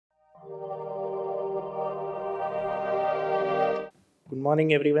Good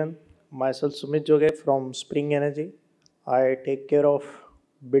morning, everyone. Myself Sumit Joge from Spring Energy. I take care of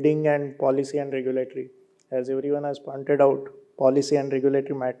bidding and policy and regulatory. As everyone has pointed out, policy and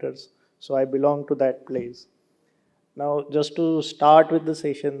regulatory matters. So I belong to that place. Now, just to start with the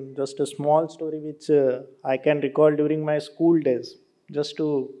session, just a small story which I can recall during my school days, just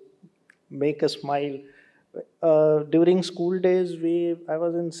to make a smile. During school days, I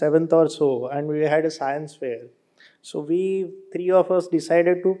was in seventh or so, and we had a science fair. So we three of us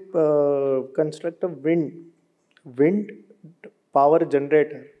decided to construct a wind power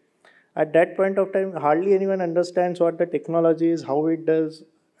generator. At that point of time, hardly anyone understands what the technology is, how it does,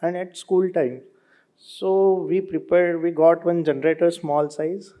 and at school time. So we prepared. We got one generator, small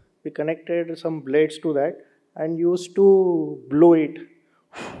size. We connected some blades to that and used to blow it.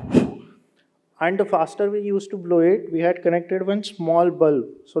 And the faster we used to blow it, we had connected one small bulb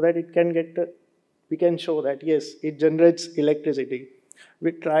so that it can we can show that yes, it generates electricity.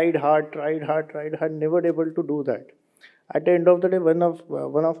 We tried hard, never able to do that. At the end of the day, one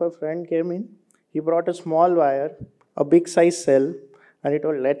of our friend came in. He brought a small wire, a big size cell, and he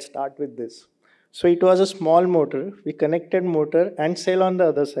told, "Let's start with this." So it was a small motor. We connected motor and cell on the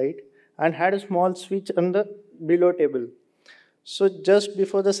other side, and had a small switch on the below table. So just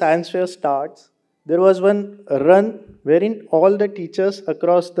before the science fair starts, there was one run wherein all the teachers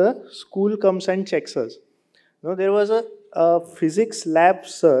across the school comes and checks us. There was a physics lab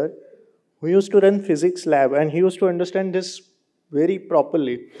sir who used to run physics lab, and he used to understand this very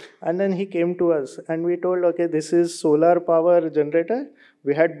properly. And then he came to us and we told, okay, this is solar power generator.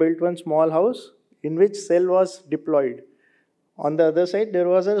 We had built one small house in which cell was deployed. On the other side, there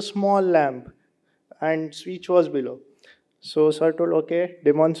was a small lamp and switch was below. So sir told, okay,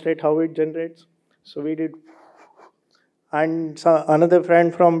 demonstrate how it generates. So we did. And so another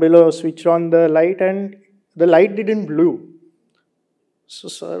friend from below switched on the light and the light didn't blew. So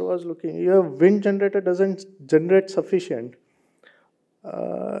sir was looking, your wind generator doesn't generate sufficient.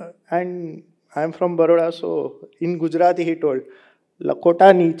 And I'm from Baroda, so in Gujarati he told,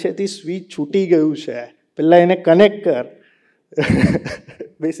 લખોટા નીચેથી switch છૂટી ગયું છે પેલા એને connect કર.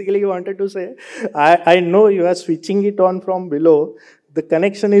 Basically, he wanted to say, I know you are switching it on from below. The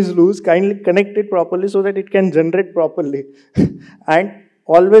connection is loose. Kindly connect it properly so that it can generate properly. And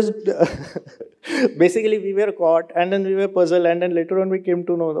always, basically, we were caught and then we were puzzled. And then later on, we came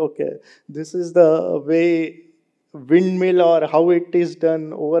to know, okay, this is the way windmill or how it is done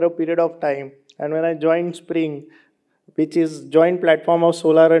over a period of time. And when I joined Spring, which is joint platform of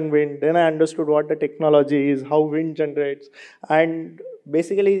solar and wind, then I understood what the technology is, how wind generates. And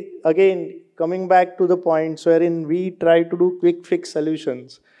basically, again, coming back to the points wherein we try to do quick fix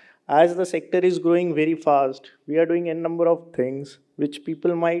solutions. As the sector is growing very fast, we are doing a number of things which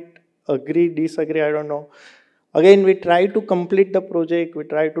people might agree, disagree, I don't know. Again, we try to complete the project, we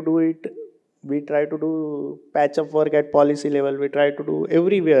try to do it, we try to do patch up work at policy level, we try to do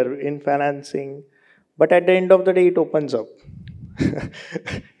everywhere in financing. But at the end of the day, it opens up.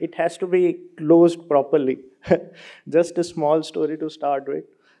 It has to be closed properly. Just a small story to start with.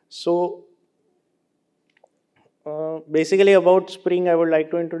 So, basically about Spring, I would like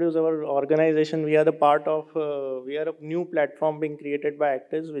to introduce our organization. We are the part of, we are a new platform being created by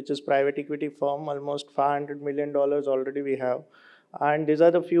Actis, which is private equity firm. Almost $500 million already we have. And these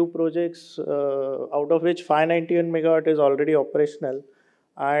are the few projects, out of which 591 megawatt is already operational.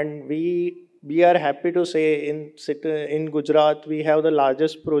 And we are happy to say in Gujarat, we have the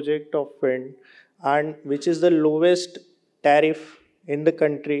largest project of wind, and which is the lowest tariff in the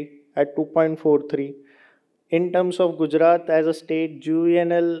country at 2.43. In terms of Gujarat as a state,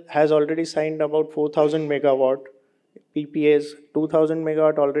 GUVNL has already signed about 4,000 megawatt PPAs, 2,000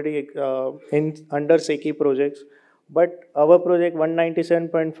 megawatt already under SECI projects. But our project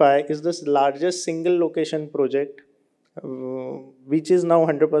 197.5 is the largest single location project, which is now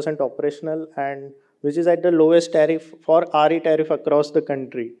 100% operational and which is at the lowest tariff for RE tariff across the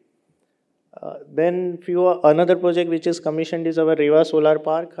country. Then another project which is commissioned is our Reva Solar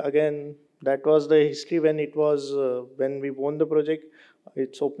Park. Again, that was the history when it was, when we won the project.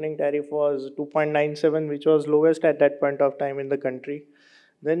 Its opening tariff was 2.97, which was lowest at that point of time in the country.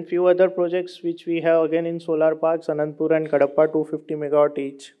 Then few other projects which we have again in solar parks, Anandpur and Kadapa, 250 megawatt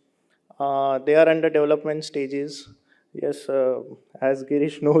each. They are under development stages. Yes, as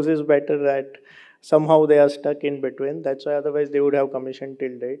Girish knows is better that somehow they are stuck in between. That's why otherwise they would have commissioned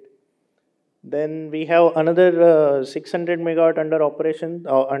till date. Then we have another 600 megawatt under operation,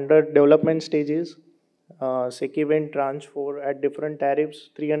 under development stages. SECI Wind Tranche 4 at different tariffs,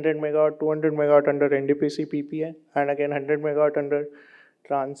 300 megawatt, 200 megawatt under NDPC PPA, and again 100 megawatt under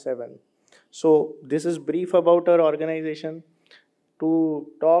Tranche 7. So this is brief about our organization. to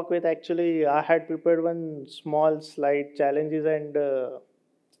talk with, actually, I had prepared one small slide, challenges and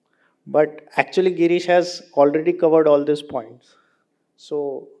but actually Girish has already covered all these points.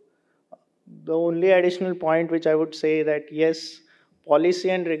 So the only additional point which I would say that yes, policy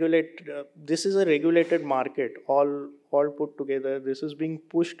and regulate. This is a regulated market. All put together, this is being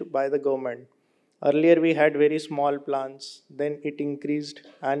pushed by the government. Earlier we had very small plans, then it increased,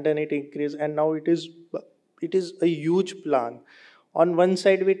 and then it increased, and now it is a huge plan. On one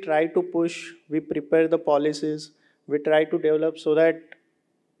side, we try to push, we prepare the policies, we try to develop so that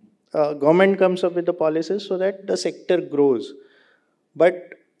government comes up with the policies so that the sector grows.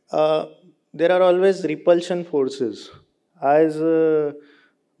 But uh, there are always repulsion forces. As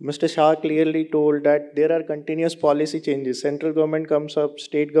Mr. Shah clearly told that there are continuous policy changes. Central government comes up,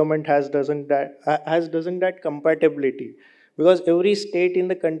 state government has doesn't that compatibility, because every state in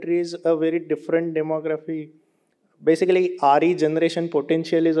the country is a very different demography. Basically, RE generation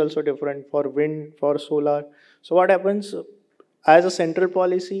potential is also different for wind, for solar. So what happens as a central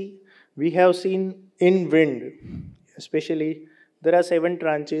policy? We have seen in wind, especially there are 7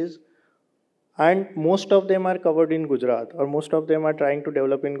 tranches, and most of them are covered in Gujarat, or most of them are trying to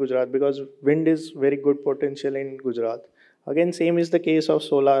develop in Gujarat because wind is very good potential in Gujarat. Again, same is the case of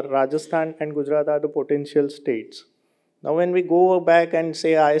solar. Rajasthan and Gujarat are the potential states. Now, when we go back and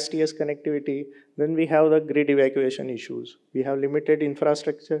say ISTS connectivity, then we have the grid evacuation issues. We have limited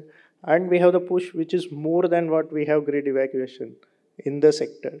infrastructure, and we have the push, which is more than what we have grid evacuation in the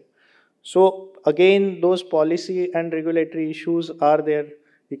sector. So again, those policy and regulatory issues are there.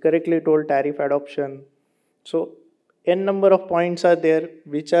 We correctly told tariff adoption. So n number of points are there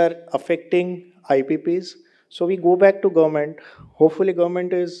which are affecting IPPs. So we go back to government. Hopefully,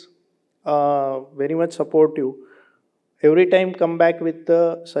 government is very much supportive. Every time come back with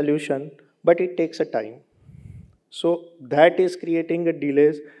the solution, but it takes a time. So that is creating a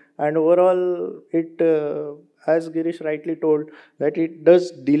delays, and overall, as Girish rightly told, that it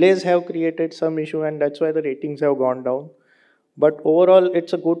does delays have created some issue, and that's why the ratings have gone down. But overall,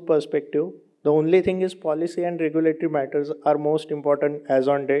 it's a good perspective. The only thing is policy and regulatory matters are most important as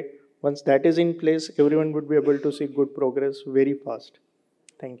on date. Once that is in place, everyone would be able to see good progress very fast.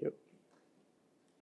 Thank you.